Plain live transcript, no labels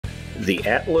The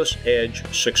Atlas Edge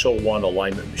 601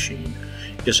 alignment machine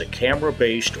is a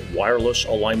camera-based wireless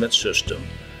alignment system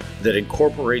that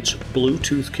incorporates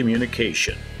Bluetooth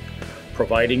communication,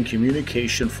 providing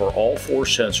communication for all four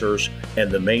sensors and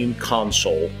the main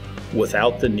console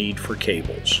without the need for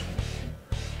cables.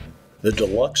 The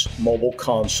deluxe mobile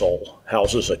console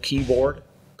houses a keyboard,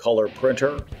 color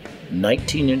printer,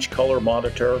 19-inch color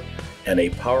monitor, and a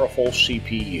powerful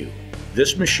CPU.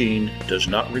 This machine does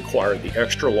not require the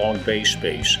extra long base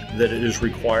space that is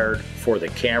required for the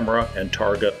camera and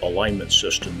target alignment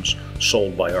systems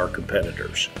sold by our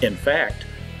competitors. In fact,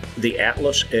 the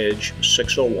Atlas Edge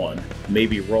 601 may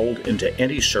be rolled into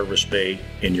any service bay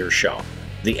in your shop.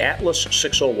 The Atlas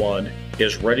 601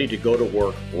 is ready to go to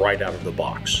work right out of the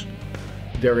box.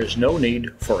 There is no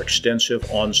need for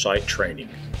extensive on-site training.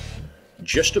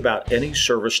 Just about any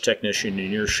service technician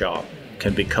in your shop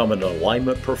can become an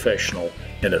alignment professional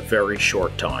in a very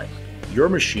short time. Your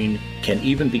machine can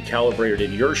even be calibrated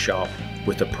in your shop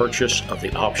with the purchase of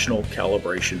the optional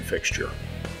calibration fixture.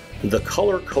 The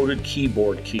color-coded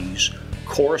keyboard keys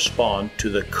correspond to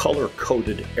the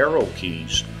color-coded arrow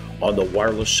keys on the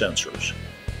wireless sensors.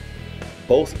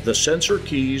 Both the sensor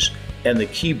keys and the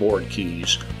keyboard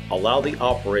keys allow the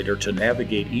operator to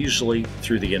navigate easily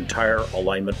through the entire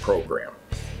alignment program.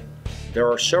 There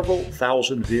are several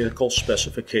thousand vehicle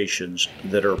specifications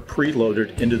that are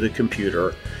preloaded into the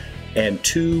computer, and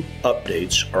 2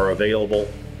 updates are available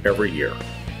every year.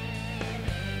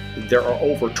 There are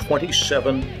over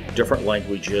 27 different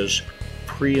languages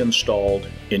pre-installed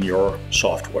in your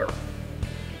software.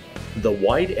 The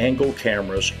wide-angle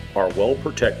cameras are well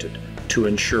protected to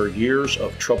ensure years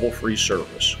of trouble-free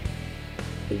service.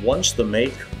 Once the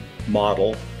make,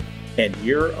 model, and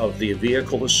year of the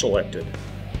vehicle is selected,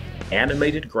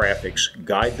 animated graphics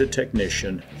guide the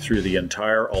technician through the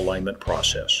entire alignment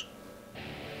process.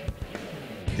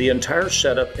 The entire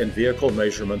setup and vehicle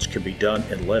measurements can be done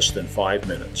in less than 5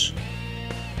 minutes.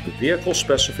 The vehicle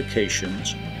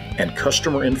specifications and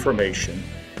customer information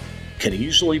can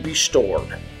easily be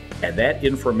stored, and that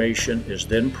information is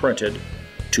then printed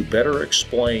to better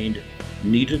explain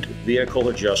needed vehicle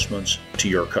adjustments to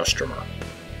your customer.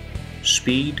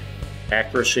 Speed,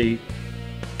 accuracy,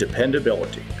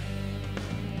 dependability.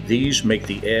 These make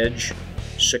the Edge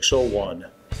 601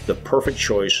 the perfect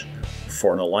choice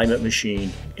for an alignment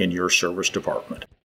machine in your service department.